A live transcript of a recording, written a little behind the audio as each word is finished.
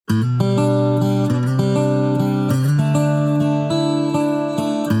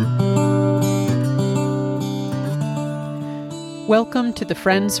Welcome to the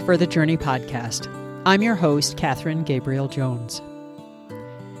Friends for the Journey podcast. I'm your host, Catherine Gabriel Jones.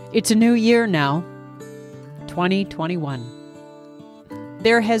 It's a new year now, 2021.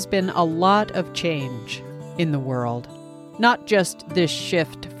 There has been a lot of change in the world, not just this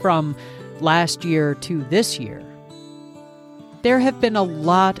shift from last year to this year. There have been a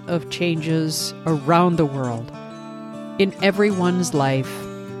lot of changes around the world, in everyone's life,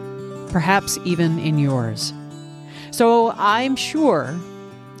 perhaps even in yours. So I'm sure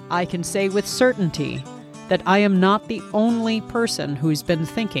I can say with certainty that I am not the only person who's been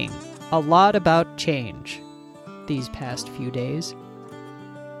thinking a lot about change these past few days.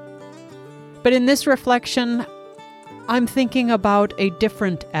 But in this reflection, I'm thinking about a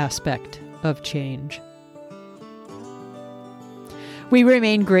different aspect of change. We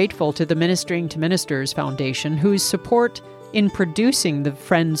remain grateful to the Ministering to Ministers Foundation, whose support in producing the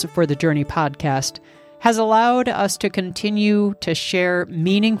Friends for the Journey podcast has allowed us to continue to share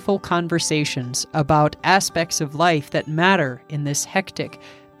meaningful conversations about aspects of life that matter in this hectic,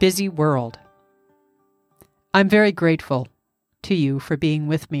 busy world. I'm very grateful to you for being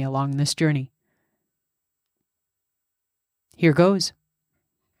with me along this journey. Here goes.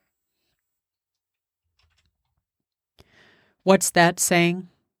 What's that saying?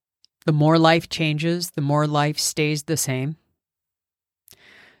 The more life changes, the more life stays the same.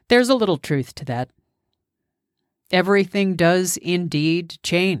 There's a little truth to that. Everything does indeed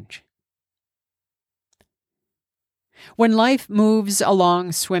change. When life moves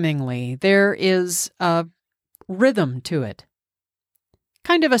along swimmingly, there is a rhythm to it,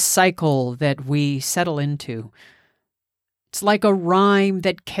 kind of a cycle that we settle into. It's like a rhyme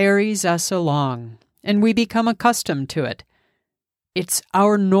that carries us along, and we become accustomed to it. It's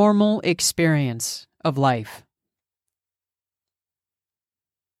our normal experience of life.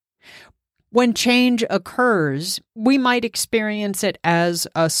 When change occurs, we might experience it as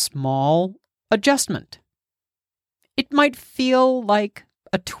a small adjustment. It might feel like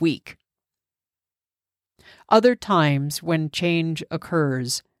a tweak. Other times when change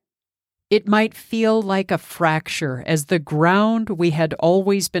occurs, it might feel like a fracture as the ground we had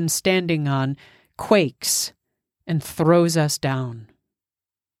always been standing on quakes and throws us down.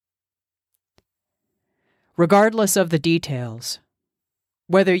 Regardless of the details,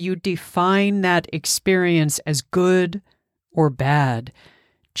 whether you define that experience as good or bad,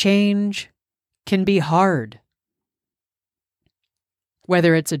 change can be hard.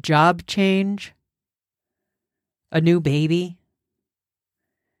 Whether it's a job change, a new baby,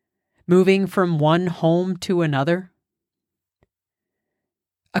 moving from one home to another,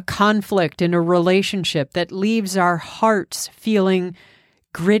 a conflict in a relationship that leaves our hearts feeling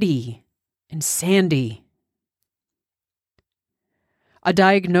gritty and sandy, a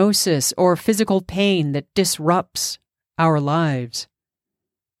diagnosis or physical pain that disrupts our lives.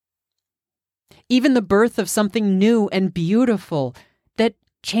 Even the birth of something new and beautiful that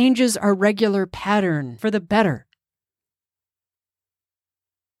changes our regular pattern for the better.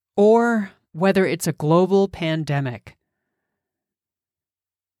 Or whether it's a global pandemic.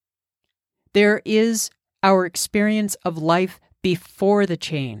 There is our experience of life before the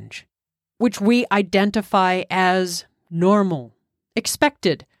change, which we identify as normal,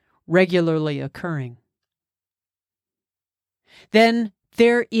 expected, regularly occurring. Then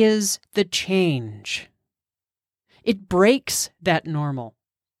there is the change. It breaks that normal.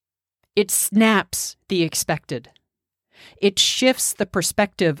 It snaps the expected. It shifts the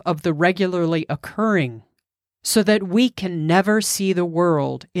perspective of the regularly occurring so that we can never see the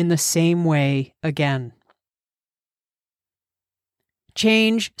world in the same way again.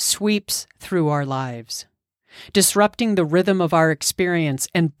 Change sweeps through our lives, disrupting the rhythm of our experience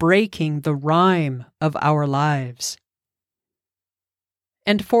and breaking the rhyme of our lives.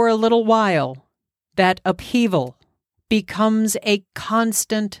 And for a little while, that upheaval becomes a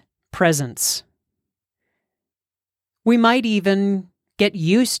constant presence. We might even get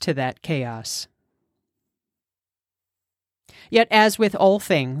used to that chaos. Yet, as with all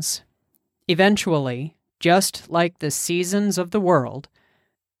things, eventually, just like the seasons of the world,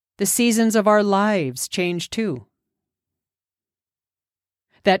 the seasons of our lives change too.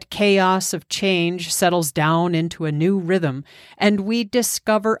 That chaos of change settles down into a new rhythm, and we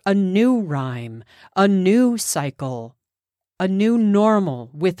discover a new rhyme, a new cycle, a new normal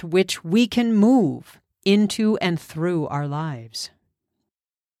with which we can move into and through our lives.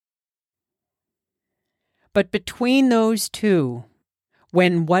 But between those two,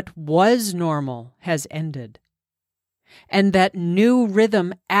 when what was normal has ended, and that new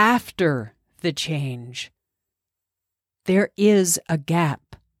rhythm after the change, there is a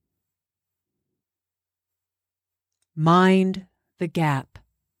gap. Mind, the gap.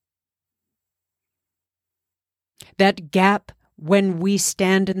 That gap when we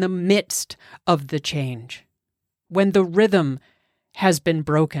stand in the midst of the change, when the rhythm has been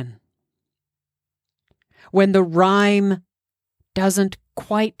broken, when the rhyme doesn't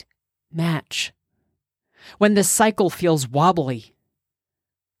quite match, when the cycle feels wobbly,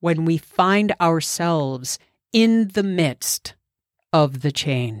 when we find ourselves in the midst of the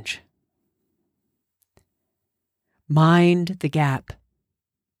change. Mind the gap.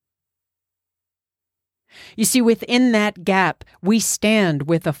 You see, within that gap, we stand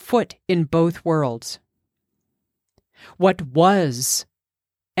with a foot in both worlds. What was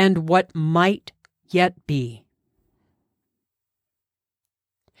and what might yet be.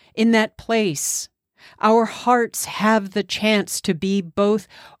 In that place, our hearts have the chance to be both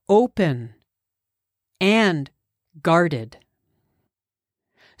open and guarded,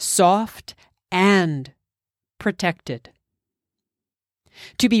 soft and protected,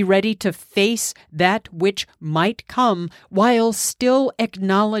 to be ready to face that which might come while still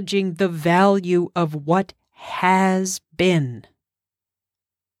acknowledging the value of what has been.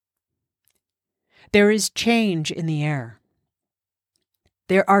 There is change in the air.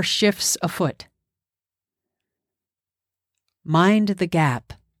 There are shifts afoot. Mind the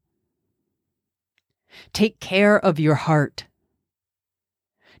gap. Take care of your heart.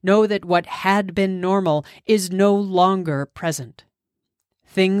 Know that what had been normal is no longer present.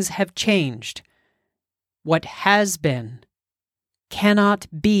 Things have changed. What has been cannot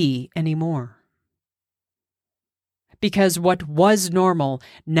be anymore. Because what was normal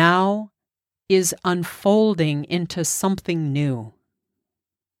now is unfolding into something new.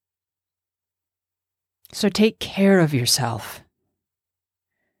 So take care of yourself.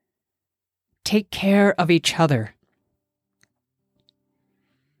 Take care of each other.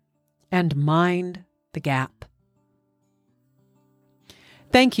 And mind the gap.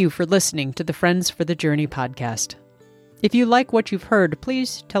 Thank you for listening to the Friends for the Journey podcast. If you like what you've heard,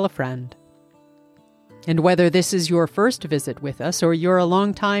 please tell a friend. And whether this is your first visit with us or you're a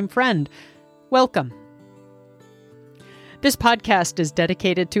longtime friend, welcome. This podcast is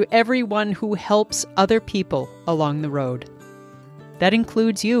dedicated to everyone who helps other people along the road. That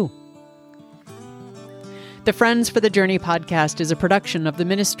includes you. The Friends for the Journey podcast is a production of the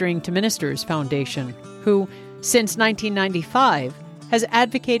Ministering to Ministers Foundation, who, since 1995, has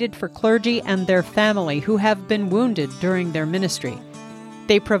advocated for clergy and their family who have been wounded during their ministry.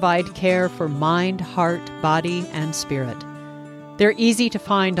 They provide care for mind, heart, body, and spirit. They're easy to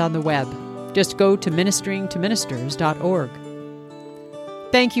find on the web. Just go to ministeringtoministers.org.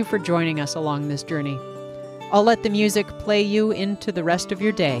 Thank you for joining us along this journey. I'll let the music play you into the rest of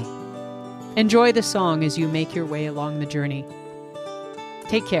your day. Enjoy the song as you make your way along the journey.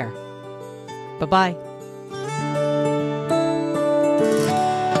 Take care. Bye-bye.